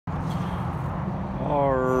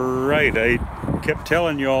right, I kept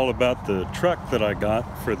telling you all about the truck that I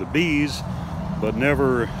got for the bees, but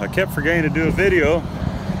I kept forgetting to do a video,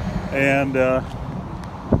 and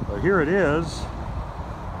here it is.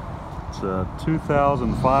 It's a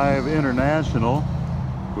 2005 International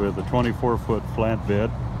with a 24-foot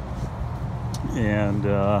flatbed, and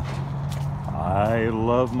I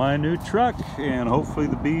love my new truck, and hopefully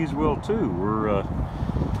the bees will too. We're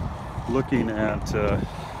looking at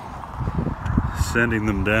sending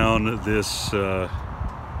them down this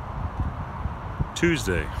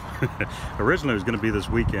Tuesday. Originally it was going to be this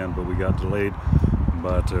weekend, but we got delayed.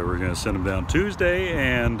 But we're going to send them down Tuesday,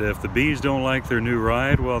 and if the bees don't like their new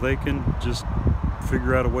ride, well, they can just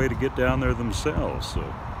figure out a way to get down there themselves. So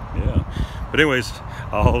yeah, but anyways,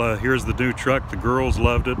 here's the new truck. The girls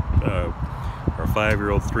loved it. Our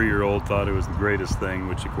 5-year-old, 3-year-old thought it was the greatest thing,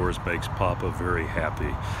 which of course makes Papa very happy.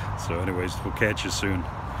 So anyways, we'll catch you soon.